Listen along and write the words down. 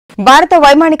భారత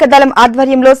వైమానిక దళం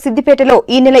ఆధ్వర్యంలో సిద్దిపేటలో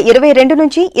ఈ నెల 22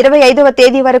 నుంచి 25వ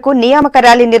తేదీ వరకు నియామక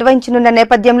ర్యాలీ నిర్వహించనున్న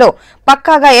నేపథ్యంలో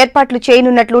పక్కాగా ఏర్పాట్లు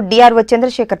చేయనున్నట్లు డీఆర్ఓ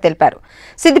చంద్రశేఖర్ తెలిపారు.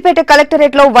 సిద్దిపేట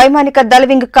కలెక్టరేట్లో వైమానిక దళ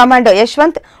వింగ్ కమాండో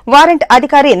యశ్వంత్, వారెంట్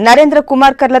అధికారి నరేంద్ర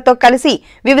కుమార్ కర్లతో కలిసి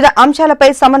వివిధ అంశాలపై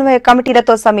సమన్వయ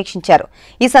కమిటీలతో సమీక్షించారు.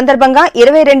 ఈ సందర్భంగా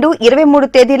 22,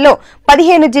 23 తేదీల్లో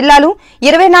 15 జిల్లాలు,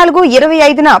 24,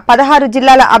 25న 16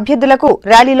 జిల్లాల అభ్యర్థులకు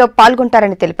ర్యాలీలో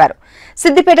పాల్గొంటారని తెలిపారు.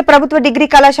 సిద్దిపేట ప్రభుత్వ డిగ్రీ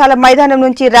కళాశాల మైదానం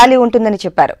నుంచి ర్యాలీ ఉంటుందని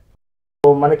చెప్పారు.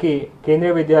 మనకి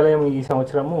కేంద్రీయ విద్యాలయం ఈ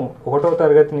సంవత్సరము 1వ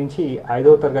తరగతి నుంచి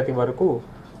 5వ తరగతి వరకు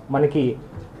మనకి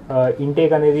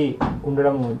ఇంటేక్ అనేది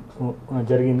ఉండడం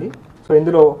జరిగింది. సో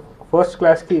ఇందులో ఫస్ట్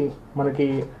క్లాస్కి మనకి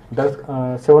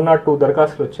 702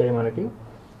 దరఖాస్తులు వచ్చాయి. మనకి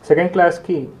సెకండ్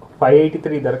క్లాస్కి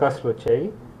 583 దరఖాస్తులు వచ్చాయి.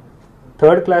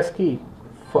 థర్డ్ క్లాస్కి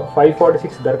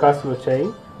 546 దరఖాస్తులు వచ్చాయి.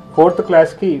 ఫోర్త్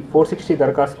క్లాస్కి 460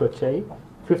 దరఖాస్తులు వచ్చాయి.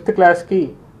 ఫిఫ్త్ క్లాస్కి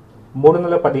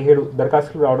 317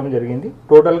 దరఖాస్తులు రావడం జరిగింది.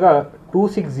 టోటల్గా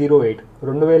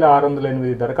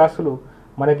 2608 దరఖాస్తులు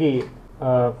మనకి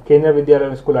కేంద్రీయ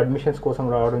విద్యాలయం స్కూల్ అడ్మిషన్స్ కోసం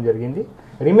రావడం జరిగింది.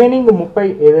 రిమైనింగ్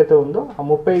 30 ఏదైతే ఉందో ఆ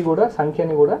 30 కూడా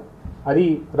సంఖ్యని కూడా అది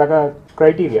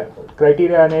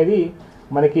క్రైటీరియా అనేది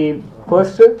మనకి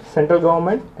ఫస్ట్ సెంట్రల్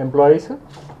గవర్నమెంట్ ఎంప్లాయీస్,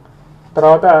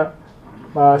 తర్వాత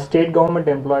స్టేట్ గవర్నమెంట్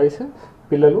ఎంప్లాయీస్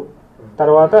పిల్లలు,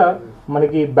 తర్వాత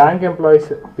మనకి బ్యాంక్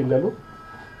ఎంప్లాయీస్ పిల్లలు.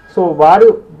 సో వారు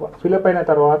ఫిలప్ అయిన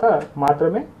తర్వాత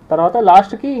మాత్రమే తర్వాత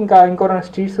లాస్ట్కి ఇంకో 2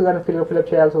 స్ట్రీట్స్ కానీ ఫిలప్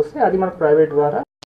చేయాల్సి వస్తే అది మనకు ప్రైవేట్ ద్వారా